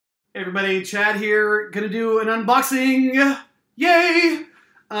Hey everybody, Chad here, gonna do an unboxing, yay!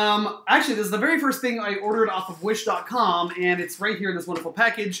 Actually, this is the very first thing I ordered off of Wish.com, and it's right here in this wonderful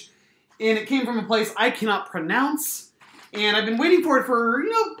package, and it came from a place I cannot pronounce, and I've been waiting for it for,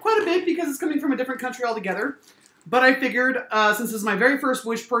 quite a bit because it's coming from a different country altogether, but I figured, since this is my very first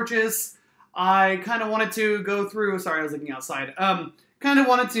Wish purchase, I kind of wanted to go through, sorry, I was looking outside, kind of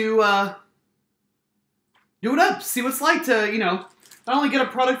wanted to, do it up, see what it's like to, not only get a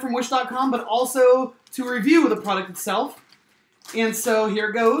product from Wish.com, but also to review the product itself. And so here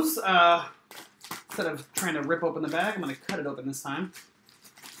it goes. Instead of trying to rip open the bag, I'm going to cut it open this time.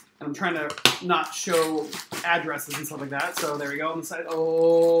 And I'm trying to not show addresses and stuff like that. So there we go on the side.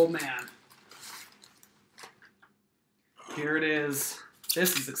 Oh, man. Here it is.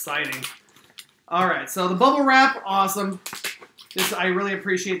 This is exciting. All right, so the bubble wrap, awesome. I really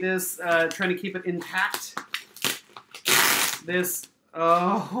appreciate this. Trying to keep it intact. This,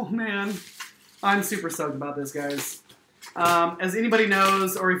 oh man, I'm super stoked about this, guys. As anybody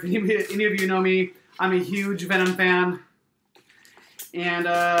knows, or if any of you know me, I'm a huge Venom fan. And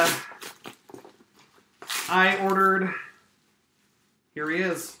I ordered, here he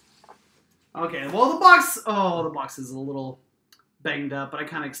is. Okay, well the box is a little banged up, but I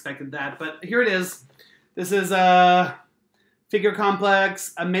kind of expected that. But here it is. This is Figure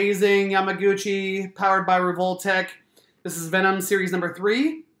Complex, Amazing Yamaguchi, powered by Revoltech. This is Venom Series number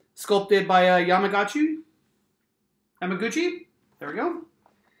 3, sculpted by Yamaguchi. There we go.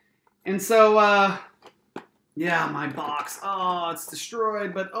 And so, yeah, my box. Oh, it's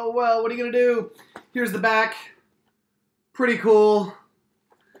destroyed, but oh well, what are you gonna do? Here's the back. Pretty cool.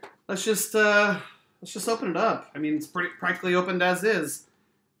 Let's just open it up. I mean, it's practically opened as is.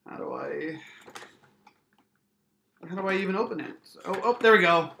 How do I even open it? Oh, there we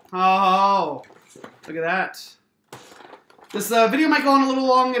go. Oh, look at that. This video might go on a little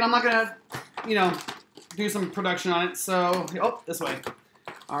long, and I'm not gonna, do some production on it. So, oh, this way.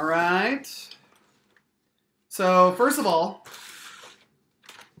 All right. So, first of all,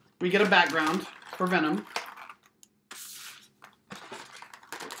 we get a background for Venom.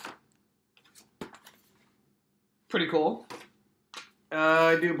 Pretty cool.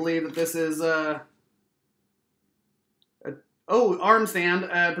 I do believe that this is arm stand,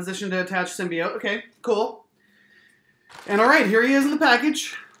 position to attach symbiote. Okay, cool. And all right, here he is in the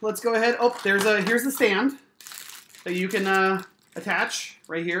package. Let's go ahead. Oh, here's the stand that you can attach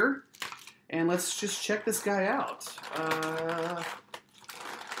right here. And let's just check this guy out.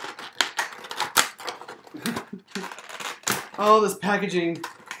 Oh, this packaging.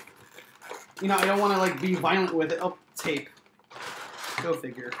 I don't want to be violent with it. Oh, tape. Go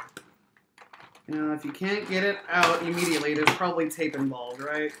figure. If you can't get it out immediately, there's probably tape involved,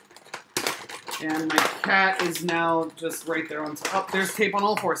 right? And my cat is now just right there on top. Oh, there's tape on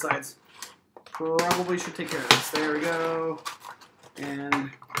all 4 sides. Probably should take care of this. There we go. And,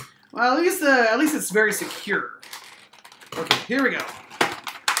 well, at least it's very secure. Okay, here we go.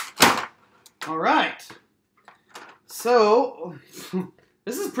 All right. So,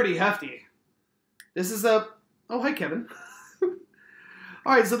 this is pretty hefty. This is oh, hi, Kevin.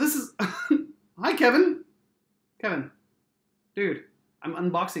 All right, so this is, hi, Kevin. Kevin, dude, I'm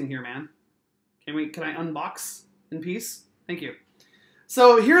unboxing here, man. Can I unbox in peace? Thank you.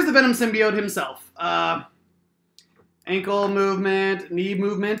 So here's the Venom symbiote himself. Ankle movement, knee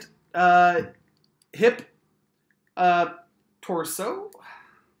movement, hip, torso,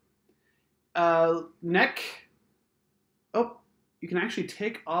 neck. Oh, you can actually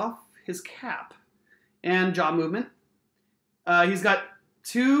take off his cap. And jaw movement. He's got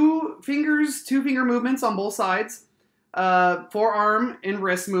two finger movements on both sides. Forearm and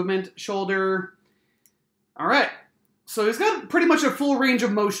wrist movement, shoulder. All right, so he's got pretty much a full range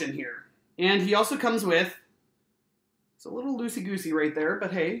of motion here. And he also comes with, it's a little loosey-goosey right there,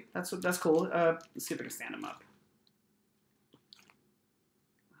 but hey, that's cool. Let's see if I can stand him up.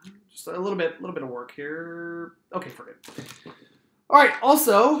 Just a little bit of work here. Okay, forget it. All right,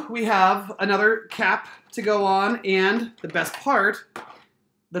 also, we have another cap to go on, and the best part,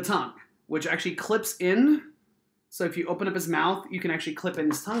 the tongue, which actually clips in. So if you open up his mouth, you can actually clip in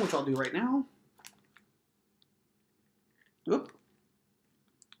his tongue, which I'll do right now. Oop.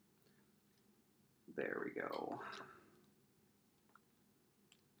 There we go.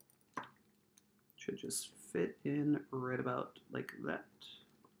 Should just fit in right about like that.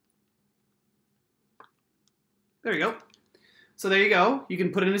 There you go. So there you go. You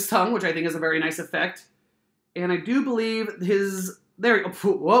can put in his tongue, which I think is a very nice effect. And I do believe there you go.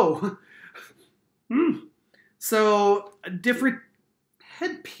 Whoa. So a different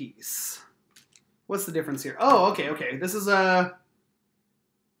headpiece. What's the difference here? Oh, okay. This is a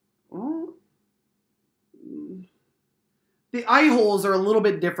the eye holes are a little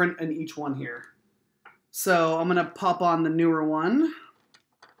bit different in each one here. So I'm going to pop on the newer one.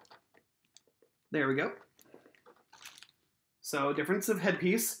 There we go. So difference of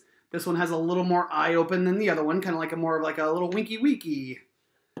headpiece. This one has a little more eye open than the other one, kind of like more of like a little winky winky.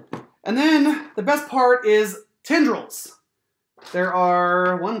 And then the best part is tendrils. There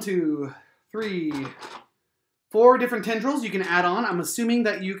are 1, 2, 3, 4 different tendrils you can add on. I'm assuming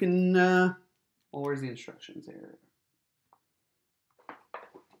that you can, well, where's the instructions here?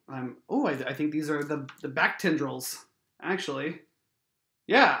 I think these are the back tendrils, actually.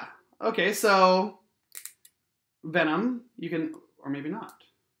 Yeah, okay, so Venom, you can, or maybe not.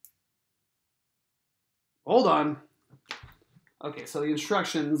 Hold on. Okay, so the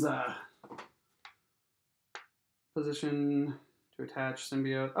instructions, position to attach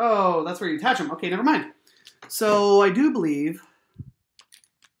symbiote. Oh, that's where you attach them. Okay, never mind. So I do believe,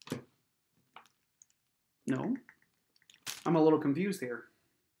 no, I'm a little confused here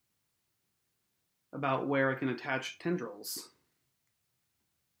about where I can attach tendrils.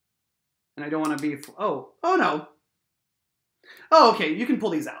 And I don't want to be, oh no. Oh, okay, you can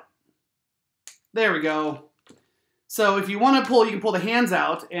pull these out. There we go. So if you want to pull, you can pull the hands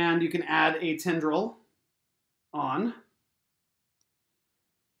out and you can add a tendril on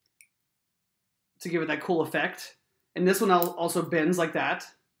to give it that cool effect. And this one also bends like that.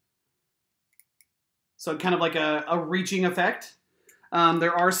 So kind of like a reaching effect.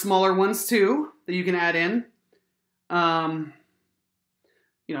 There are smaller ones too that you can add in.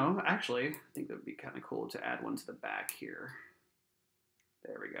 You know, actually, I think that would be kind of cool to add one to the back here.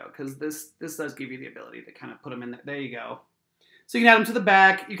 There we go, because this does give you the ability to kind of put them in there. There you go. So you can add them to the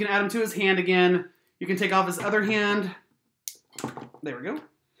back. You can add them to his hand again. You can take off his other hand. There we go.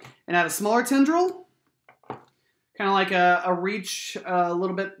 And add a smaller tendril. Kind of like a reach a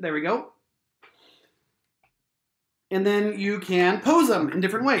little bit. There we go. And then you can pose them in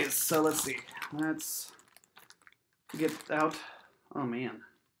different ways. So let's see. Let's get out. Oh, man.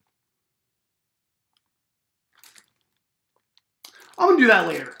 I'm going to do that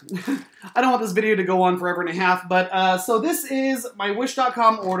later. I don't want this video to go on forever and a half. But so this is my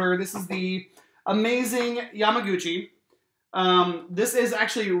Wish.com order. This is the Amazing Yamaguchi. This is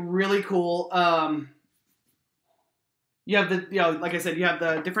actually really cool. You have the, like I said, you have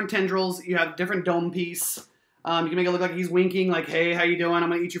the different tendrils. You have different dome piece. You can make it look like he's winking, like, hey, how you doing? I'm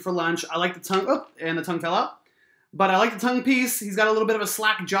going to eat you for lunch. I like the tongue. Oh, and the tongue fell out. But I like the tongue piece. He's got a little bit of a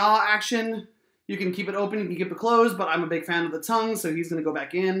slack jaw action. You can keep it open, you can keep it closed, but I'm a big fan of the tongue, so he's going to go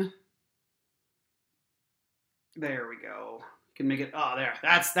back in. There we go. You can make it, oh, there.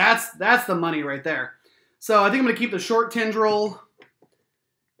 That's the money right there. So I think I'm going to keep the short tendril.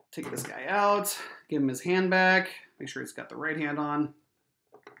 Take this guy out. Give him his hand back. Make sure he's got the right hand on.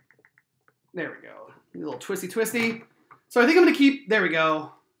 There we go. A little twisty. So I think I'm going to keep, there we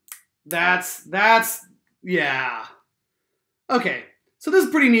go. That's, yeah. Okay. So this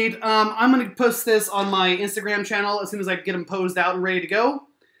is pretty neat. I'm going to post this on my Instagram channel as soon as I get them posed out and ready to go.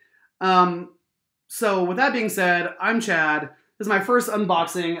 So with that being said, I'm Chad. This is my first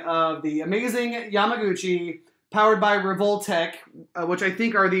unboxing of the Amazing Yamaguchi powered by Revoltech, which I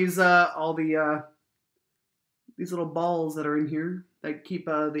think are these all the these little balls that are in here that keep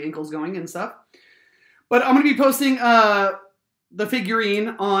the ankles going and stuff. But I'm going to be posting the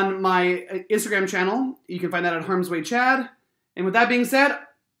figurine on my Instagram channel. You can find that at Harm's Way Chad. And with that being said,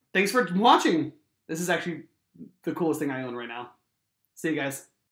 thanks for watching. This is actually the coolest thing I own right now. See you guys.